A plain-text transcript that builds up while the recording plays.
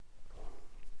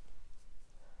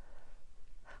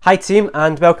Hi team,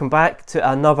 and welcome back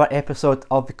to another episode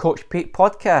of the Coach Pete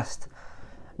podcast.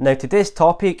 Now today's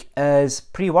topic is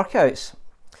pre-workouts.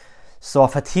 So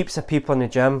I've had heaps of people in the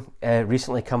gym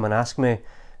recently come and ask me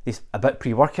about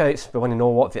pre-workouts. They want to know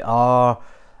what they are,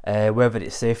 whether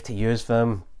it's safe to use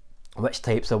them, which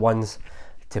types of ones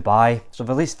to buy. So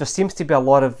at least there seems to be a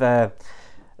lot of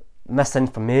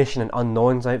misinformation and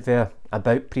unknowns out there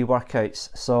about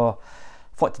pre-workouts. So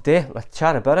I thought today we'll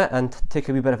chat about it and take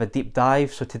a wee bit of a deep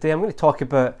dive. So today I'm going to talk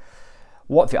about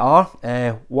what they are,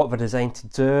 what they're designed to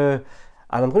do,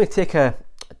 and I'm going to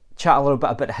chat a little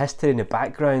bit about the history and the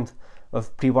background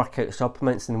of pre-workout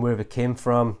supplements and where they came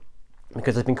from,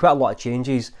 because there's been quite a lot of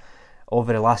changes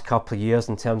over the last couple of years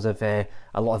in terms of a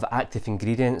lot of active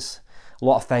ingredients. A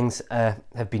lot of things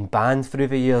have been banned through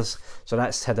the years, so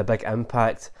that's had a big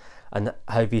impact on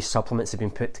how these supplements have been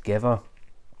put together.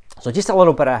 So just a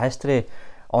little bit of history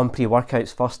on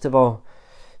pre-workouts first of all.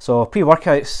 So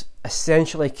pre-workouts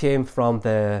essentially came from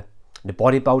the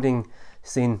bodybuilding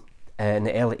scene in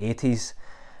the early 80s,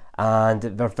 and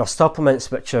they're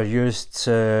supplements which are used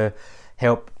to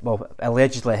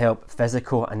allegedly help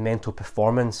physical and mental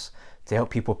performance, to help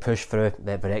people push through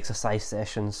their exercise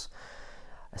sessions.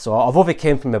 So although they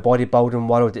came from the bodybuilding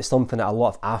world, it's something that a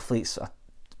lot of athletes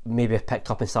maybe have picked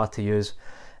up and started to use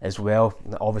as well,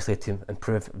 obviously to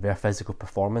improve their physical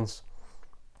performance.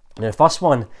 Now, the first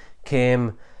one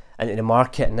came into the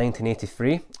market in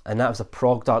 1983, and that was a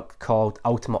product called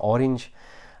Ultimate Orange,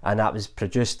 and that was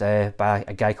produced by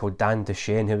a guy called Dan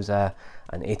Duchaine, who was an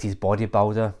 80s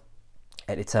bodybuilder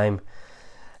at the time.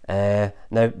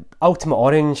 Now, Ultimate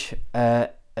Orange,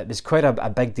 it was quite a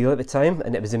big deal at the time,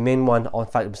 and it was the main one. In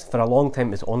fact, it was, for a long time,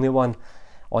 it was the only one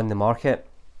on the market,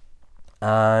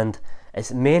 and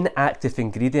its main active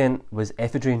ingredient was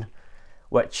ephedrine,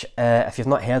 which, if you've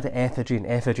not heard of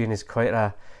ephedrine is quite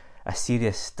a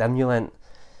serious stimulant.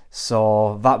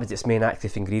 So that was its main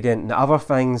active ingredient. Now, other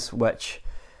things which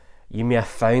you may have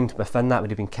found within that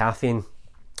would have been caffeine,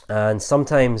 and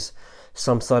sometimes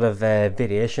some sort of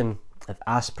variation of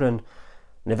aspirin.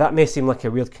 Now, that may seem like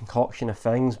a weird concoction of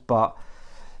things, but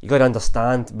you got to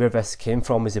understand where this came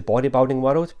from is the bodybuilding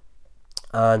world,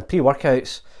 and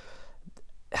pre-workouts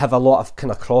have a lot of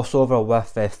kind of crossover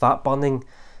with fat burning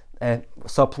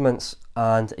supplements.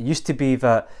 And it used to be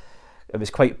that it was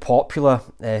quite popular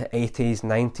 80s,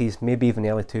 90s, maybe even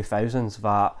early 2000s,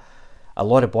 that a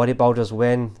lot of bodybuilders,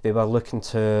 when they were looking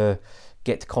to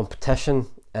get to competition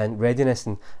and readiness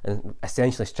and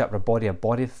essentially strip their body of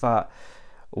body fat,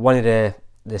 one of the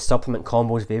supplement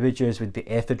combos they would use would be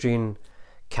ephedrine,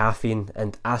 caffeine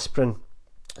and aspirin.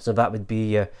 So that would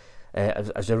be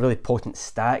as a really potent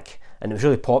stack, and it was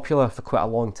really popular for quite a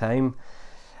long time.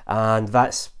 And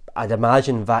I'd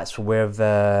imagine that's where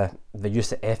the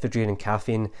use of ephedrine and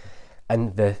caffeine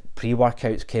and the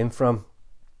pre-workouts came from.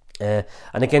 And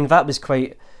again, that was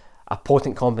quite a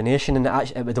potent combination, and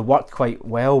it would have worked quite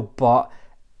well, but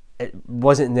it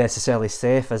wasn't necessarily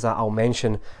safe, as I'll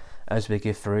mention as we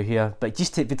go through here. But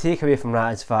just the takeaway from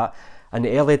that is that in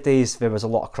the early days there was a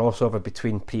lot of crossover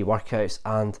between pre-workouts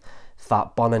and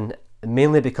fat burning,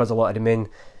 mainly because a lot of the main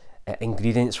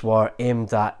ingredients were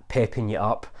aimed at pepping you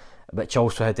up, which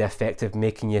also had the effect of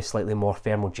making you slightly more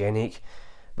thermogenic,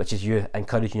 which is you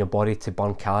encouraging your body to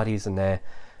burn calories, and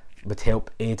would help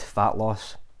aid fat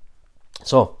loss.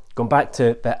 So going back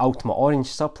to the Ultimate Orange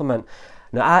supplement,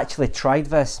 now I actually tried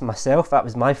this myself. That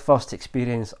was my first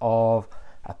experience of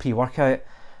a pre-workout,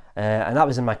 and that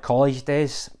was in my college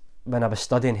days when I was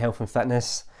studying health and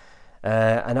fitness,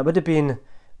 and I would have been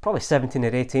probably 17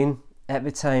 or 18 at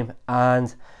the time.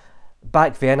 And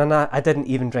back then, and I didn't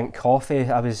even drink coffee.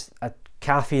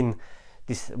 Caffeine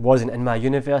just wasn't in my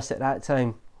universe at that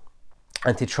time,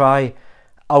 and to try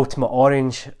Ultimate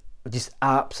Orange just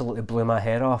absolutely blew my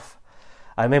head off.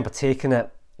 I remember taking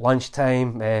it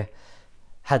lunchtime,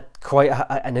 had quite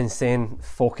an insane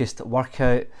focused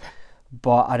workout,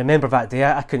 but I remember that day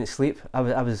I couldn't sleep. I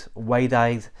was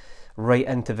wide-eyed right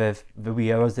into the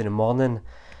wee hours in the morning.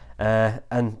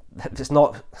 And it's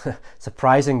not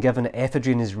surprising, given that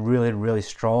ephedrine is really, really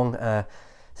strong.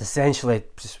 It's essentially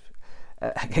just,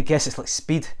 I guess it's like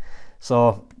speed.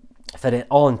 So for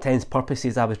all intents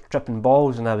purposes, I was tripping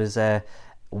balls, and I was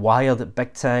wired at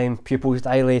big time, pupils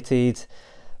dilated,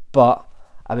 but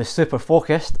I was super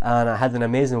focused, and I had an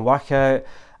amazing workout.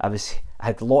 I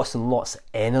had lots and lots of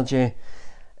energy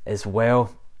as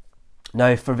well.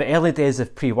 Now, for the early days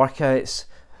of pre-workouts,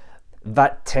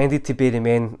 that tended to be the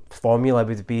main formula.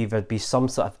 There'd be some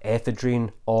sort of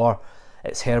ephedrine or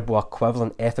its herbal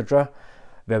equivalent, ephedra.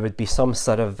 There would be some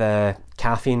sort of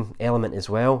caffeine element as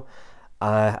well.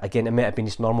 Again, it might have been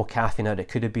just normal caffeine, or it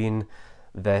could have been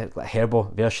the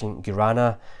herbal version,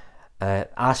 guarana,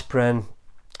 aspirin,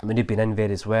 would have been in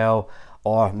there as well,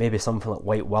 or maybe something like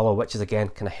white willow, which is again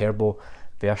kind of herbal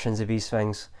versions of these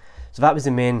things. So that was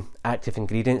the main active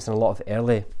ingredients in a lot of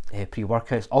early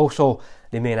pre-workouts. Also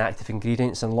the main active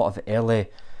ingredients in a lot of early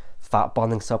fat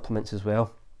burning supplements as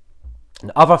well.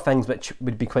 And other things which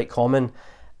would be quite common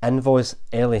in those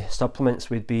early supplements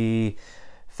would be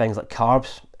things like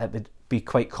carbs. It would be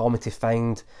quite common to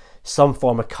find some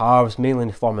form of carbs, mainly in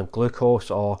the form of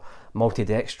glucose or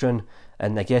maltodextrin,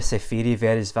 and I guess the theory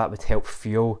there is that would help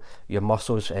fuel your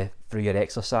muscles through your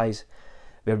exercise.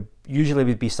 There usually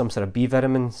would be some sort of B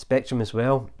vitamin spectrum as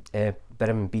well,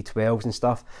 vitamin B12s and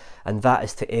stuff, and that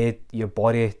is to aid your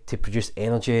body to produce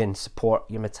energy and support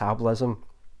your metabolism.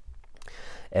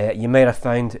 You might have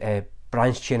found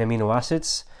branched chain amino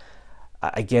acids.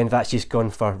 Again, that's just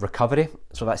gone for recovery,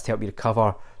 so that's to help you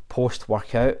recover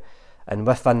post-workout. And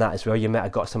within that as well, you might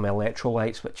have got some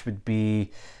electrolytes, which would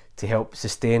be to help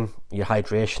sustain your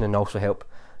hydration and also help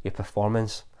your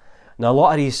performance. Now, a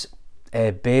lot of these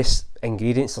base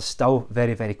ingredients are still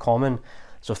very, very common.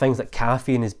 So things like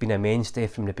caffeine has been a mainstay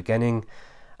from the beginning,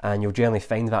 and you'll generally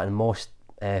find that in most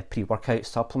pre-workout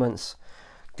supplements.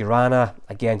 Guarana,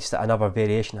 again, just another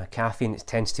variation of caffeine, it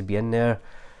tends to be in there.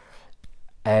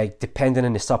 Depending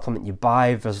on the supplement you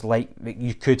buy, there's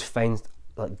you could find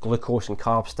like glucose and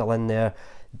carbs still in there.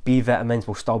 B vitamins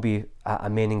will still be a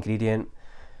main ingredient.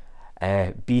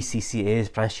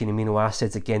 BCCAs, branched chain amino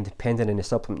acids, again, depending on the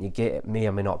supplement you get, it may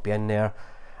or may not be in there,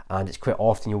 and it's quite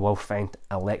often you will find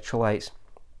electrolytes.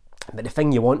 But the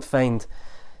thing you won't find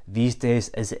these days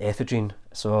is the ephedrine.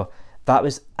 So that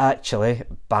was actually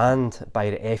banned by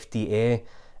the FDA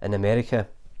in America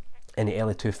in the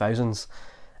early 2000s,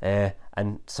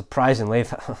 and surprisingly,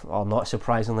 or not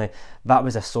surprisingly, that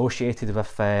was associated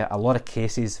with a lot of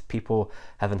cases of people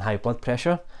having high blood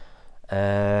pressure,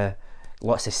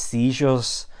 lots of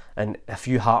seizures, and a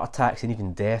few heart attacks and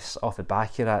even deaths off the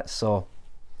back of that. So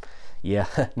yeah,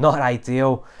 not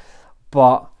ideal.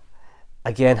 But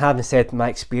again, having said my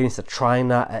experience of trying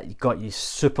that, it got you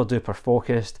super duper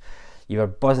focused, you were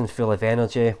buzzing full of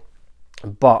energy.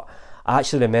 But I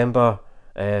actually remember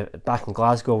back in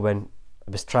Glasgow when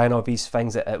I was trying all these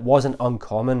things, it wasn't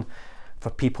uncommon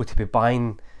for people to be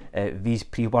buying these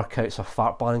pre-workouts or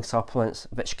fat burning supplements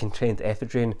which contained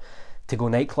ephedrine to go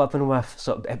nightclubbing with,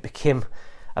 so it became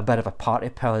a bit of a party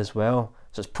pill as well.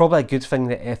 So it's probably a good thing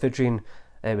that ephedrine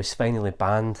was finally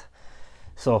banned.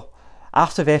 So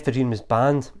after the ephedrine was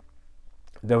banned,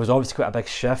 there was obviously quite a big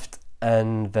shift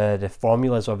in the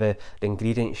formulas or the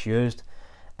ingredients used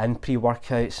in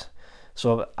pre-workouts.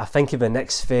 So I think the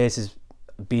next phase has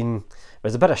been,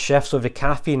 there's a bit of shift, so the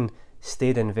caffeine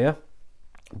stayed in there,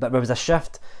 but there was a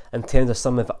shift in terms of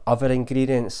some of the other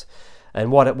ingredients. And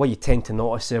what you tend to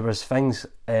notice, there was things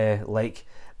like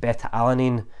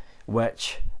beta-alanine,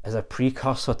 which is a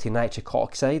precursor to nitric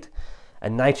oxide,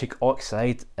 and nitric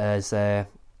oxide is it's a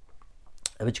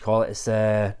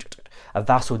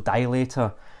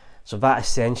vasodilator. So that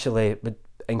essentially would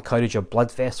encourage your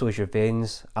blood vessels, your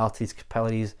veins, arteries,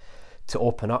 capillaries to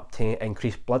open up to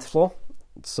increase blood flow.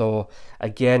 So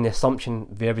again, the assumption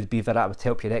there would be that would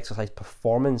help your exercise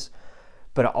performance,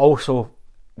 but it also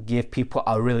gave people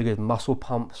a really good muscle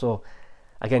pump. So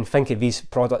again, think of these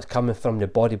products coming from the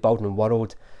bodybuilding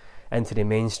world into the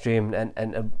mainstream,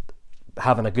 and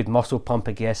having a good muscle pump,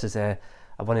 I guess, is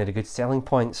one of the good selling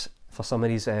points for some of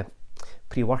these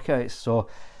pre-workouts. So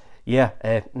yeah,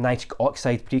 nitric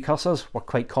oxide precursors were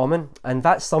quite common, and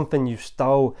that's something you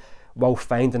still will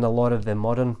find in a lot of the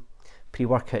modern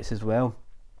pre-workouts as well.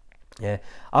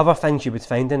 Other things you would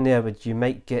find in there, you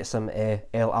might get some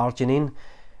L-arginine,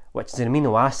 which is an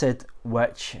amino acid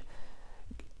which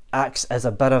acts as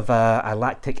a bit of a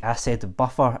lactic acid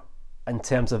buffer, in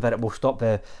terms of that it will stop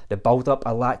the build-up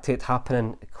of lactate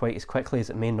happening quite as quickly as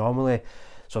it may normally.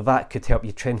 So that could help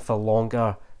you train for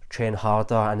longer, train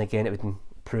harder, and again, it would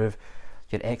improve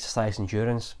your exercise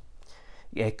endurance.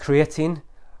 Creatine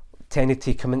tended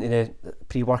to come into the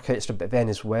pre-workouts a bit then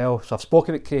as well. So I've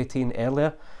spoken about creatine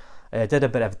earlier. I did a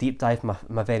bit of a deep dive in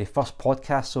my very first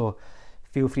podcast, so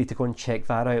feel free to go and check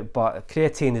that out. But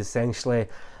creatine is essentially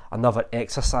another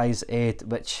exercise aid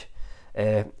which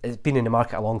has been in the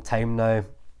market a long time now,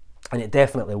 and it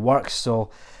definitely works. So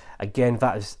again,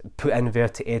 that is put in there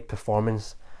to aid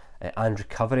performance and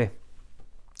recovery.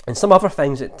 And some other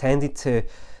things that tended to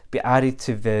be added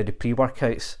to the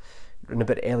pre-workouts in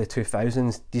about the early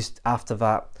 2000s, just after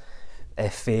that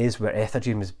phase where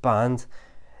ephedrine was banned,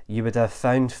 you would have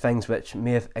found things which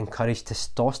may have encouraged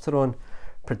testosterone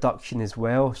production as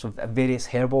well. So various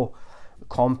herbal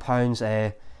compounds,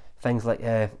 things like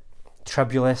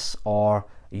Tribulus or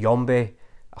Yombe.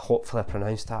 Hopefully I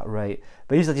pronounced that right.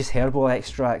 But these are just herbal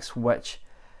extracts which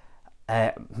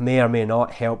may or may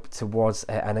not help towards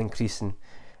an increase in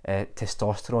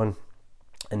testosterone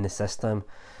in the system.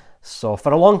 So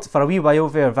for a wee while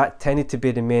there, that tended to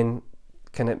be the main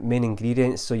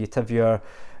ingredients. So you'd have your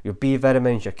B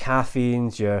vitamins, your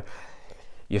caffeines, your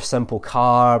simple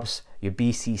carbs, your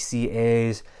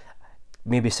BCCAs,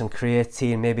 maybe some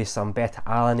creatine, maybe some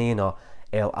beta-alanine or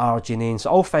L-arginine. So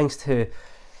all things to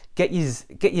get you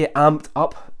amped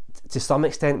up to some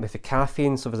extent with the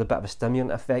caffeine, so there's a bit of a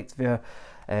stimulant effect there.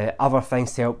 Other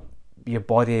things to help your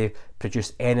body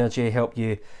produce energy, help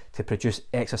you to produce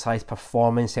exercise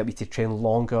performance, help you to train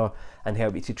longer and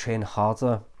help you to train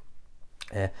harder.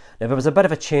 Now there was a bit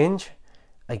of a change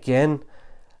again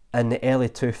in the early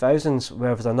 2000s where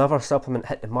there was another supplement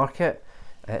hit the market.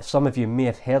 Some of you may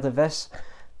have heard of this,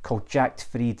 called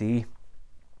JAK3D.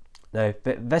 Now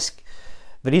the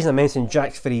reason I mentioned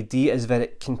JAK3D is that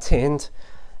it contained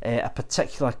a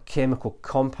particular chemical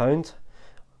compound,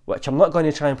 which I'm not going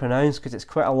to try and pronounce because it's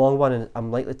quite a long one and I'm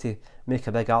likely to make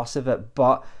a big ass of it,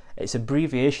 but its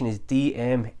abbreviation is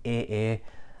DMAA,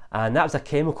 and that was a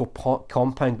chemical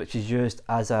compound which is used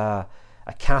as a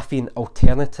caffeine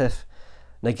alternative.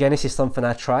 Now again, this is something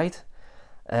I tried,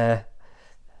 but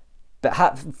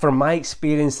from my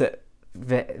experience, that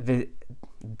the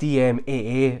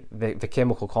DMAA, the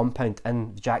chemical compound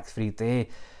in JAK3D,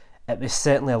 it was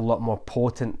certainly a lot more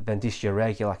potent than just your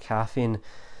regular caffeine.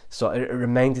 So it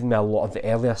reminded me a lot of the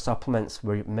earlier supplements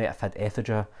where you might have had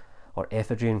ephedra or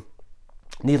ephedrine.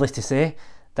 Needless to say,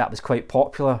 that was quite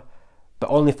popular, but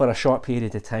only for a short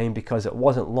period of time, because it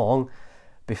wasn't long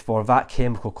before that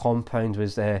chemical compound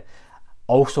was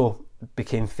also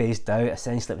became phased out.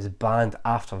 Essentially, it was banned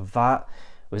after that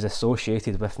was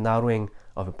associated with narrowing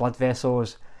of the blood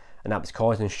vessels, and that was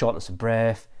causing shortness of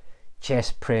breath,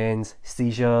 chest pains,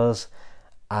 seizures.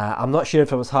 I'm not sure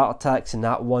if it was heart attacks in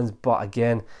that one, but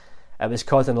again, it was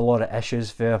causing a lot of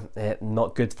issues there.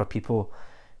 Not good for people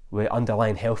with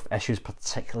underlying health issues,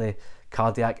 particularly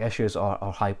cardiac issues or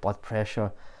high blood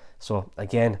pressure. So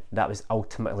again, that was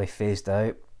ultimately phased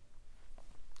out.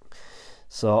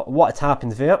 So what had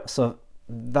happened there? So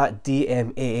that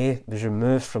DMAA was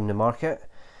removed from the market.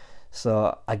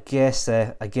 So I guess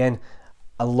again,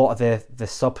 a lot of the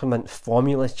supplement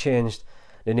formulas changed.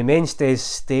 Now the mainstays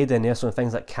stayed in there, so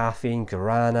things like caffeine,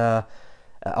 guarana,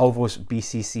 all those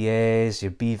BCCAs,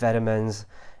 your B vitamins,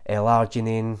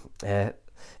 L-arginine,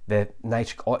 the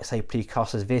nitric oxide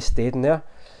precursors, they stayed in there.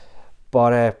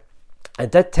 But I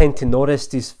did tend to notice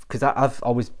these, because I've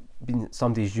always been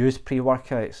somebody who's used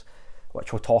pre-workouts,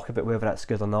 which we'll talk about whether that's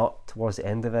good or not towards the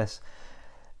end of this.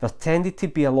 There tended to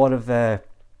be a lot of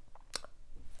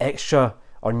extra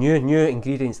or new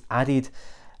ingredients added,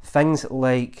 things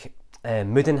like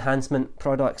mood enhancement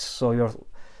products. So you're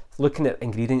looking at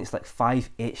ingredients like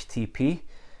 5-HTP,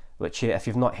 which if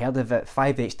you've not heard of it,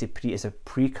 5-HTP is a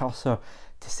precursor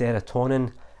to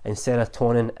serotonin, and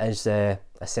serotonin is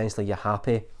essentially your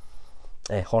happy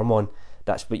hormone.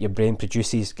 That's what your brain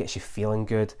produces, gets you feeling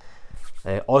good.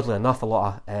 Oddly enough, a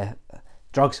lot of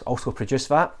drugs also produce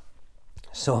that,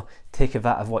 so take of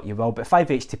that of what you will, but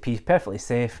 5-HTP is perfectly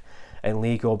safe and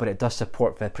legal, but it does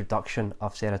support the production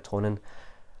of serotonin.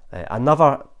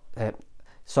 Another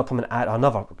supplement,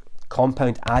 another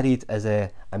compound added is an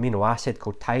amino acid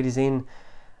called tyrosine.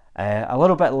 A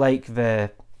little bit like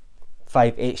the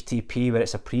 5-HTP, where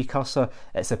it's a precursor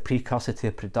to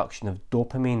the production of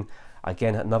dopamine.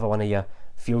 Again, another one of your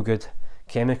feel-good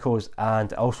chemicals,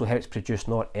 and it also helps produce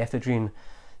norepinephrine.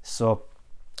 So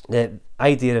the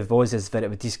idea of those is that it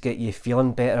would just get you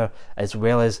feeling better, as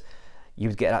well as you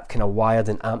would get that kind of wired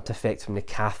and amped effect from the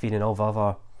caffeine and all the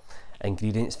other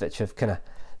ingredients which have kind of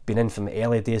been in from the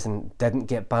early days and didn't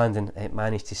get banned, and it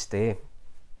managed to stay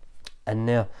in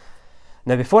there.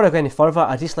 Now before I go any further,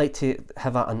 I'd just like to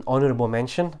have an honourable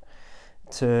mention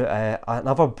to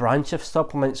another branch of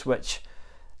supplements which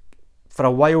for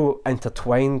a while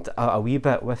intertwined a wee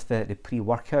bit with the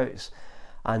pre-workouts,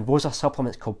 and those are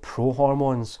supplements called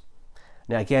prohormones.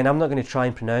 Now again, I'm not going to try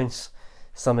and pronounce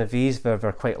some of these, they're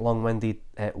quite long-winded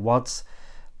words,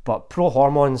 but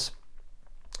prohormones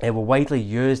were widely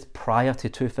used prior to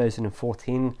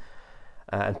 2014,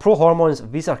 and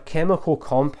prohormones, these are chemical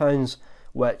compounds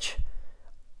which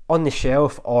on the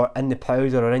shelf or in the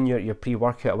powder or in your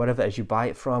pre-workout or wherever it is you buy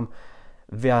it from,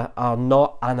 they are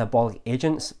not anabolic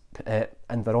agents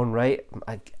in their own right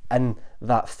in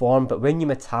that form, but when you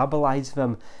metabolize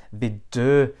them, they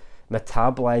do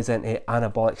metabolize into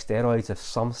anabolic steroids of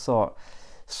some sort.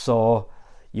 So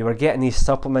you were getting these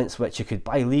supplements which you could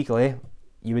buy legally,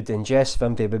 you would ingest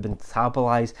them, they would be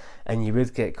metabolised, and you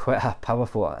would get quite a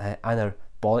powerful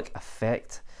anabolic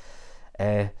effect.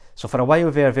 So for a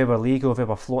while there, they were legal, they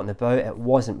were floating about, it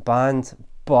wasn't banned,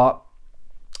 but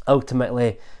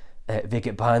ultimately they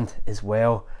get banned as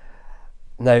well.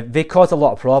 Now, they caused a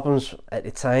lot of problems at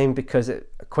the time because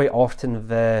quite often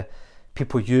the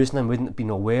people using them wouldn't have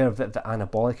been aware of the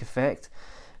anabolic effect.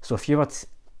 So if you were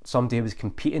somebody who was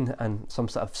competing in some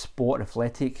sort of sport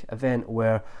athletic event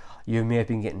where you may have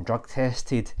been getting drug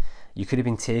tested, you could have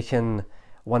been taking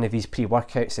one of these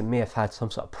pre-workouts that may have had some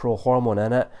sort of pro-hormone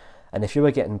in it, and if you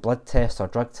were getting blood tests or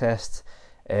drug tests,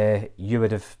 you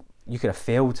could have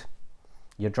failed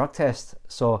your drug test.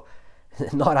 So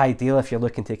not ideal if you're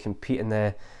looking to compete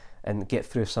and get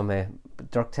through some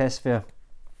drug tests there.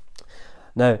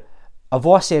 Now,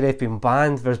 although I say they've been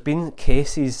banned, there's been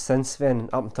cases since then,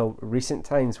 up until recent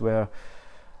times, where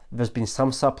there's been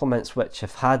some supplements which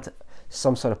have had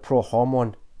some sort of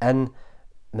pro-hormone in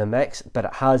the mix, but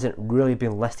it hasn't really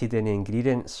been listed in the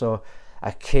ingredients. So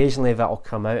occasionally that'll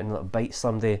come out and it'll bite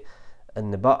somebody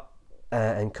in the butt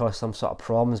and cause some sort of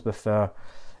problems with their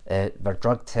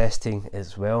drug testing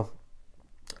as well.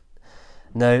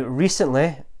 Now,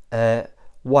 recently,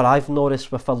 what I've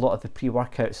noticed with a lot of the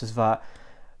pre-workouts is that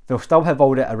they'll still have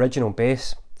all the original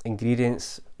base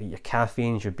ingredients, your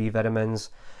caffeines, your B vitamins,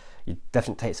 your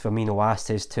different types of amino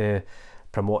acids to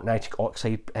promote nitric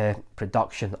oxide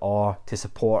production or to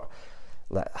support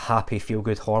like happy,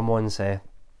 feel-good hormones.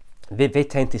 They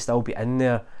tend to still be in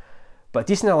there. But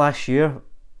just in the last year,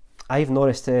 I've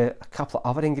noticed a couple of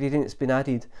other ingredients been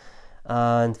added,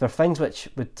 and they're things which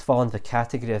would fall into the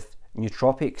category of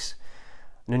nootropics.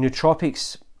 Now,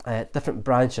 nootropics, different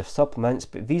branch of supplements,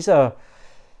 but these are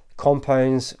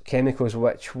compounds, chemicals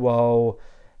which will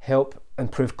help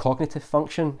improve cognitive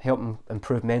function, help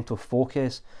improve mental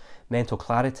focus, mental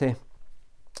clarity.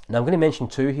 Now, I'm going to mention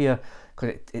two here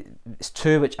because it's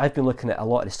two which I've been looking at a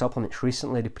lot of the supplements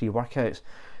recently, the pre-workouts,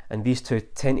 and these two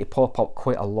tend to pop up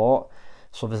quite a lot.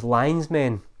 So there's lion's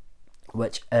mane,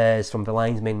 which is from the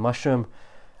lion's mane mushroom,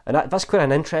 and that's quite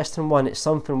an interesting one. It's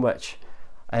something which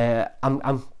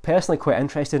I'm personally quite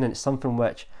interested in. It's something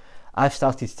which I've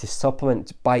started to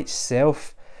supplement by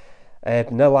itself.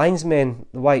 Now, lion's mane,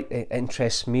 why it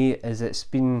interests me is it's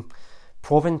been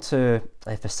proven to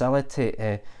facilitate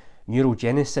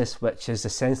neurogenesis, which is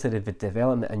essentially the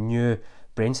development of new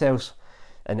brain cells,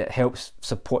 and it helps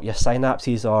support your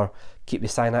synapses or keep the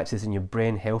synapses in your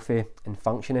brain healthy and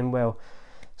functioning well.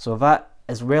 So that,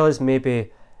 as well as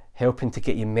maybe helping to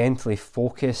get you mentally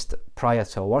focused prior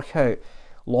to a workout,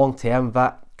 long term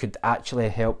that could actually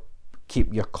help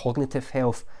keep your cognitive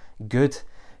health good,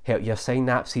 help your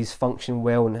synapses function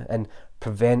well, and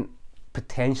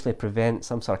potentially prevent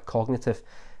some sort of cognitive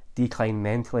decline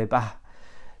mentally. But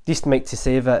just make to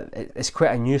say that it's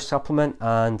quite a new supplement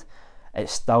and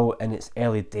it's still in its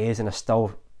early days and it's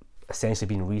still essentially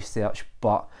being researched,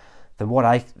 but the more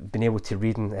I've been able to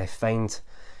read and find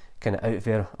kind of out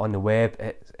there on the web,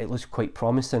 it looks quite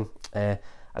promising, and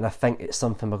I think it's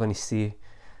something we're going to see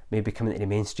maybe coming to the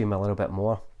mainstream a little bit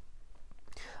more.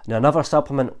 Now, another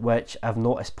supplement which I've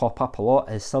noticed pop up a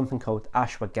lot is something called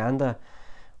ashwagandha,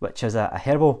 which is a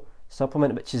herbal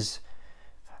supplement which is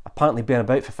apparently been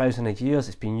about for thousands of years.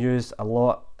 It's been used a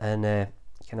lot in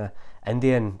kind of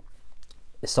India and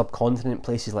the subcontinent,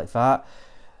 places like that.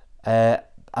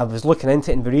 I was looking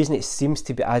into it, and the reason it seems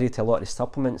to be added to a lot of the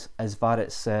supplements is that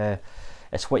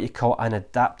it's what you call an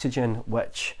adaptogen,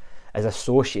 which is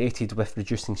associated with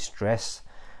reducing stress,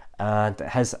 and it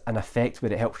has an effect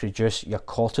where it helps reduce your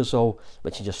cortisol,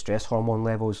 which is your stress hormone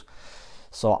levels.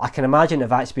 So I can imagine if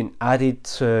that's been added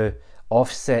to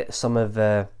offset some of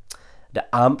the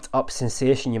amped up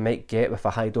sensation you might get with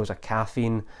a high dose of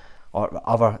caffeine or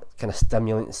other kind of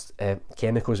stimulants,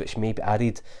 chemicals which may be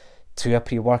added to a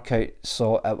pre-workout,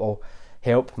 so it will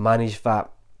help manage that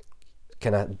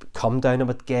kind of come down, I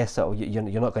would guess. You're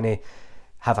not going to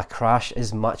have a crash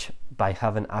as much by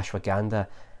having ashwagandha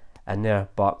in there.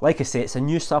 But like I say, it's a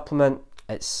new supplement,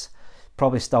 it's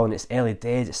probably still in its early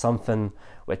days. It's something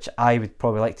which I would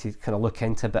probably like to kind of look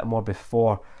into a bit more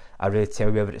before I really tell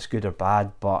you whether it's good or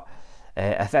bad. But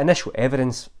if the initial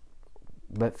evidence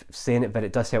with saying it that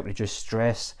it does help reduce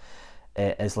stress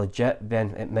is legit,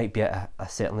 then it might be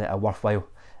certainly a worthwhile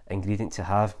ingredient to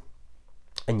have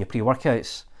in your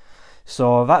pre-workouts.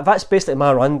 So that's basically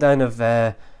my rundown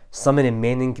of some of the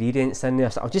main ingredients in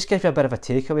there. So I'll just give you a bit of a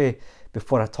takeaway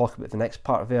before I talk about the next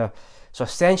part of there. So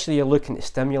essentially you're looking at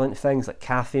stimulant things like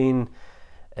caffeine,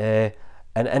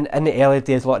 And in the early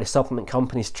days, a lot of the supplement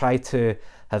companies tried to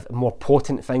have more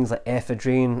potent things like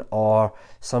ephedrine or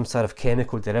some sort of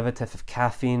chemical derivative of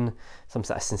caffeine, some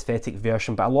sort of synthetic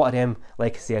version. But a lot of them,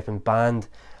 like I say, have been banned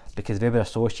because they were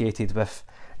associated with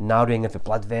narrowing of the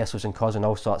blood vessels and causing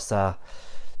all sorts of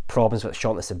problems with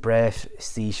shortness of breath,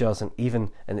 seizures, and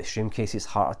even in extreme cases,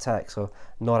 heart attacks. So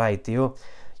not ideal.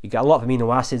 You get a lot of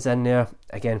amino acids in there,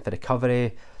 again, for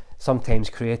recovery. Sometimes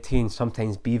creatine,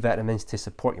 sometimes B vitamins to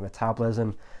support your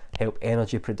metabolism, help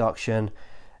energy production,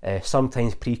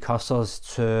 sometimes precursors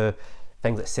to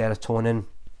things like serotonin,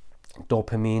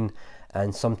 dopamine,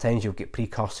 and sometimes you'll get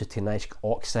precursors to nitric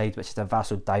oxide, which is a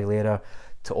vasodilator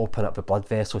to open up the blood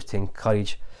vessels to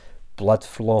encourage blood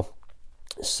flow.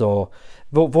 So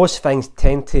those things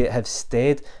tend to have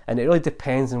stayed, and it really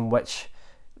depends on which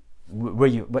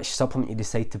supplement you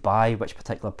decide to buy, which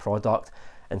particular product,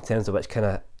 in terms of which kind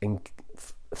of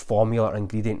formula or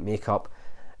ingredient makeup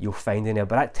you'll find in there.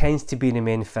 But that tends to be the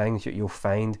main things that you'll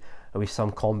find with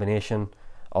some combination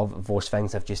of those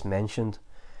things I've just mentioned.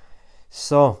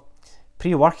 So,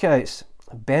 pre-workouts,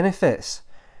 benefits.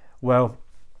 Well,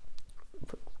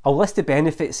 I'll list the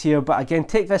benefits here, but again,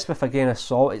 take this with a grain of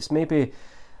salt. It's maybe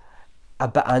a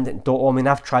bit anecdotal. I mean,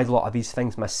 I've tried a lot of these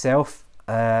things myself,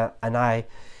 and I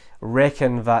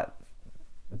reckon that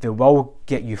they will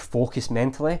get you focused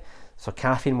mentally, so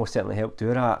caffeine will certainly help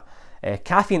do that.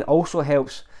 Caffeine also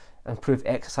helps improve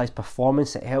exercise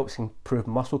performance. It helps improve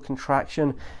muscle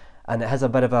contraction, and it has a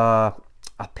bit of a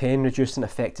pain reducing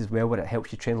effect as well, where it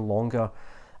helps you train longer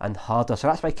and harder. So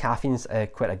that's why caffeine's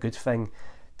quite a good thing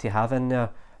to have in there.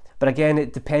 But again,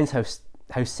 it depends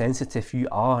how sensitive you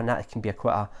are, and that can be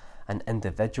quite an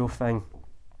individual thing.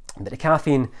 But the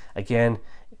caffeine, again,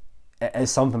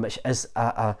 is something which is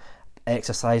a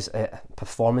exercise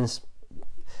performance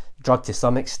drug to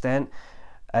some extent.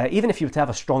 Even if you were to have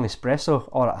a strong espresso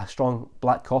or a strong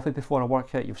black coffee before a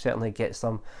workout, you'll certainly get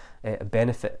some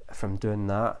benefit from doing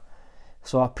that.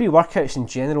 So pre-workouts in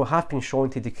general have been shown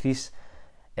to decrease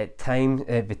the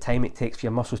time it takes for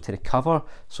your muscles to recover,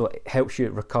 so it helps you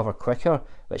recover quicker,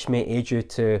 which may aid you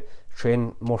to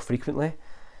train more frequently.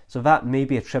 So that may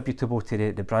be attributable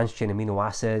to the branched chain amino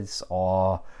acids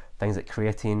or things like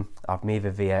creatine, or maybe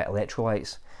the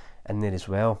electrolytes in there as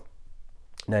well.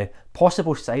 Now,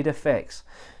 possible side effects.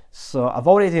 So I've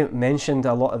already mentioned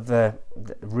a lot of the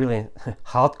really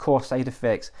hardcore side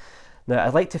effects. Now,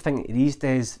 I'd like to think that these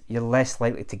days you're less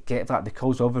likely to get that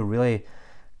because all the really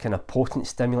kind of potent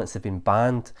stimulants have been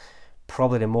banned.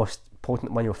 Probably the most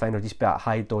potent one you'll find will just be a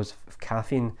high dose of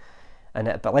caffeine in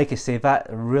it. But like I say, that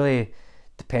really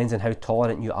depends on how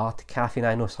tolerant you are to caffeine.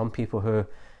 I know some people who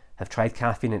have tried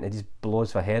caffeine and it just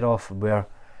blows their head off, where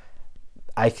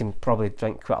I can probably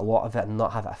drink quite a lot of it and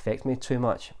not have it affect me too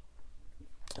much.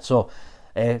 So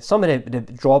some of the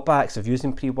drawbacks of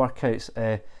using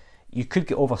pre-workouts, you could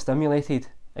get overstimulated.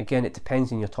 Again, it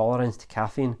depends on your tolerance to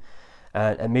caffeine,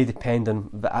 and it may depend on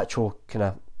the actual kind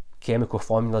of chemical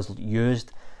formulas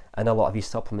used in a lot of these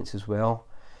supplements as well.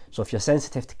 So if you're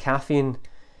sensitive to caffeine,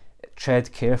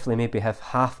 tread carefully, maybe have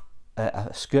half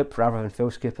a scoop rather than full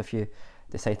scoop if you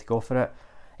decide to go for it.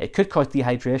 It could cause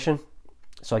dehydration,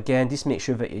 so again, just make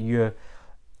sure that you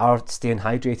are staying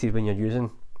hydrated when you're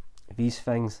using these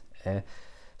things.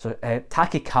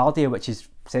 Tachycardia, which is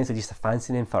essentially just a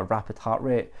fancy name for a rapid heart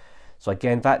rate. So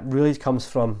again, that really comes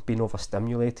from being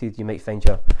overstimulated. You might find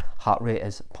your heart rate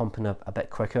is pumping a bit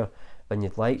quicker than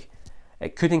you'd like.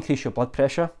 It could increase your blood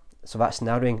pressure, so that's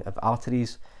narrowing of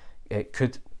arteries. It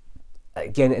could,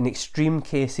 again, in extreme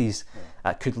cases,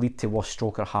 it could lead to a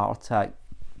stroke or heart attack.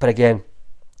 But again,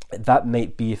 that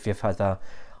might be if you've had a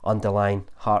underlying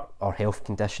heart or health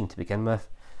condition to begin with.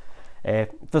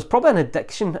 There's probably an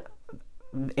addiction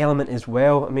element as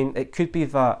well. I mean, it could be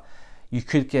that you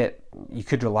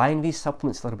could rely on these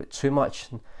supplements a little bit too much.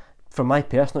 From my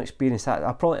personal experience, I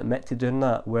probably admit to doing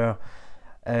that, where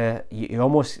you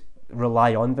almost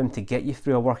rely on them to get you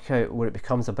through a workout, where it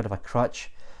becomes a bit of a crutch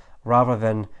rather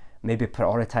than maybe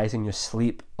prioritizing your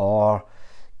sleep or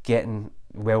getting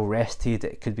well rested.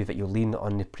 It could be that you lean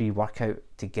on the pre-workout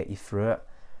to get you through it.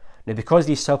 Now, because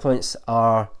these supplements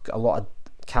got a lot of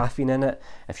caffeine in it,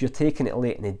 if you're taking it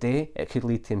late in the day, it could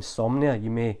lead to insomnia. You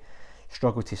may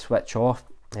struggle to switch off,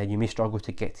 you may struggle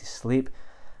to get to sleep,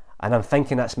 and I'm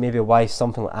thinking that's maybe why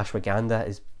something like ashwagandha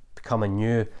has become a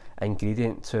new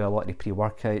ingredient to a lot of the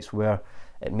pre-workouts, where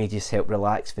it may just help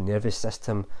relax the nervous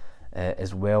system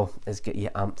as well as get you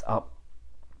amped up.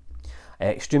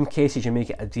 Extreme cases, you may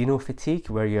get adrenal fatigue,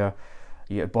 where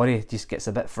your body just gets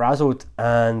a bit frazzled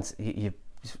and you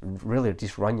really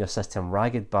just run your system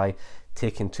ragged by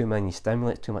taking too many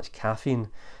stimulants, too much caffeine,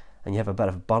 and you have a bit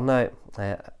of burnout.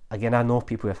 again, I know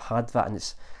people who have had that, and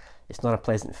it's not a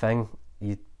pleasant thing.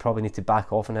 You probably need to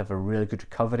back off and have a really good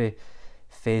recovery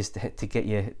phase to get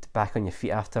you back on your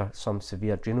feet after some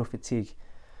severe adrenal fatigue.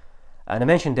 And I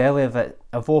mentioned earlier that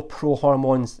although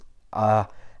pro-hormones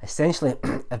essentially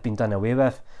have been done away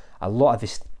with, a lot of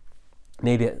this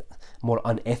maybe more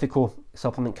unethical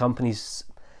supplement companies,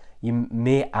 you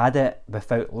may add it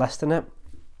without listing it,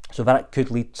 so that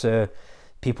could lead to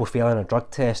people failing a drug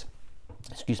test.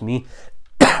 Excuse me.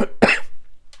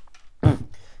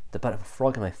 A bit of a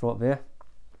frog in my throat there.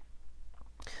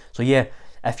 So yeah,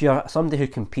 if you're somebody who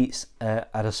competes at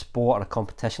a sport or a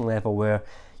competition level where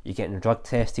you're getting drug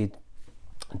tested,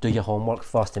 do your homework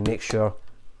first and make sure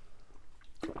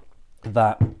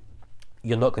that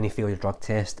you're not going to fail your drug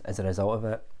test as a result of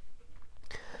it.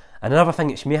 And another thing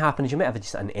that may happen is you might have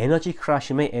just an energy crash.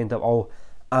 You might end up all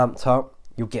amped up,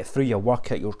 you'll get through your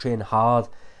workout, you'll train hard,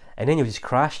 and then you'll just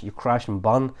crash. You crash and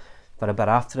burn for a bit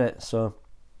after it. So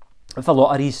with a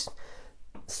lot of these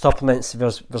supplements,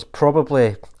 there's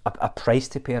probably a price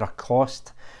to pay or a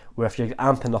cost, where if you're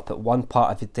amping up at one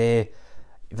part of the day,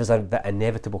 there's that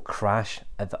inevitable crash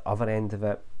at the other end of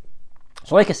it.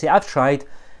 So like I say, I've tried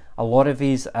a lot of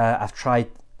these. I've tried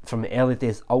from the early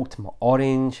days Ultimate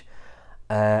Orange,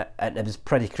 and it was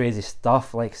pretty crazy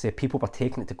stuff. Like I say, people were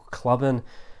taking it to go clubbing,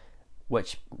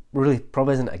 which really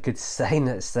probably isn't a good sign.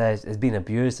 It's being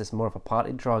abused. It's more of a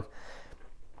party drug.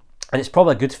 And it's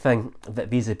probably a good thing that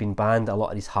these have been banned, a lot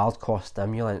of these hardcore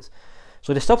stimulants.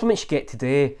 So the supplements you get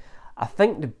today, I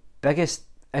think the biggest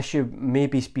issue may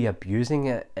be abusing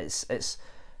it. It's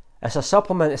a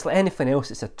supplement. It's like anything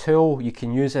else. It's a tool. You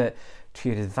can use it to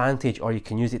your advantage, or you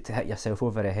can use it to hit yourself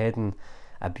over the head and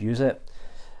abuse it.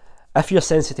 If you're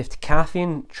sensitive to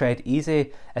caffeine, tread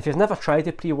easy. If you've never tried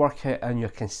a pre-workout and you're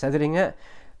considering it,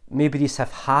 maybe just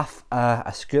have half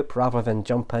a scoop rather than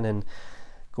jump in and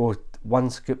go 1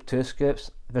 scoop, 2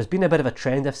 scoops. There's been a bit of a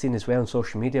trend I've seen as well on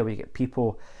social media, where you get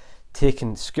people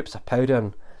taking scoops of powder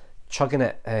and chugging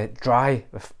it dry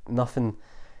with nothing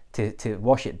to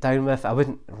wash it down with. I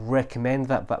wouldn't recommend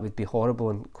that. That would be horrible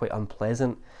and quite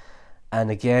unpleasant. And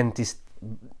again, just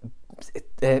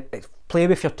play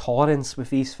with your tolerance with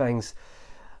these things.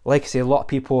 Like I say, a lot of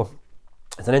people,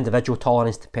 it's an individual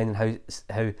tolerance depending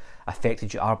how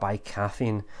affected you are by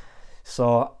caffeine.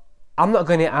 So I'm not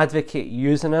going to advocate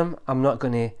using them. I'm not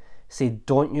going to say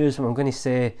don't use them. I'm going to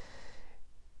say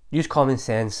use common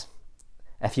sense.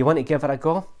 If you want to give it a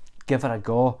go, give it a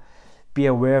go. Be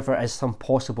aware there is some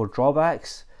possible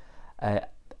drawbacks.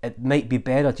 It might be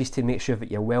better just to make sure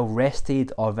that you're well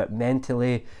rested, or that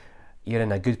mentally you're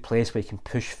in a good place where you can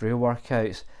push through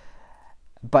workouts.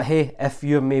 But hey, if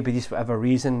you're maybe just for whatever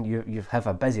reason, you have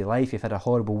a busy life, you've had a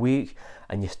horrible week,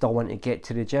 and you still want to get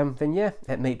to the gym, then yeah,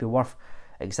 it might be worth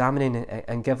examining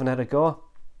and giving it a go.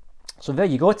 So there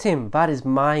you go, team. That is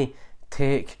my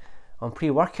take on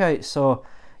pre-workout. So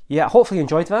yeah, hopefully you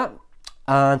enjoyed that,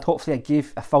 and hopefully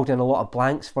I filled in a lot of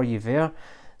blanks for you there,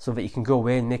 so that you can go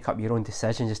away and make up your own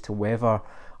decisions as to whether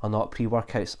or not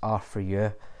pre-workouts are for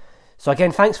you. So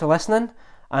again, thanks for listening,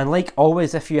 and like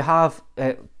always, if you have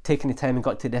taken the time and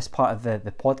got to this part of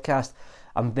the podcast,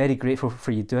 I'm very grateful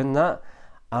for you doing that,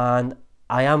 and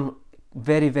I am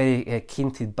very, very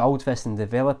keen to build this and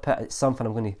develop it. It's something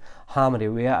I'm going to hammer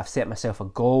away at. I've set myself a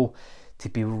goal to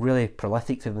be really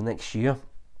prolific for the next year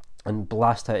and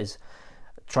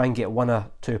try and get 1 or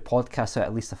 2 podcasts out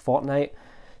at least a fortnight.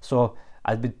 So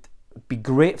I would be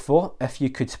grateful if you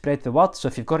could spread the word. So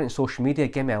if you've got it on social media,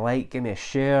 give me a like, give me a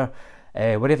share,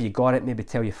 wherever you got it. Maybe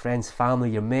tell your friends,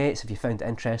 family, your mates. If you found it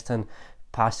interesting,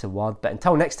 pass the word. But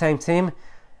until next time, team,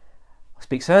 I'll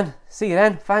speak soon. See you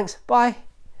then. Thanks. Bye.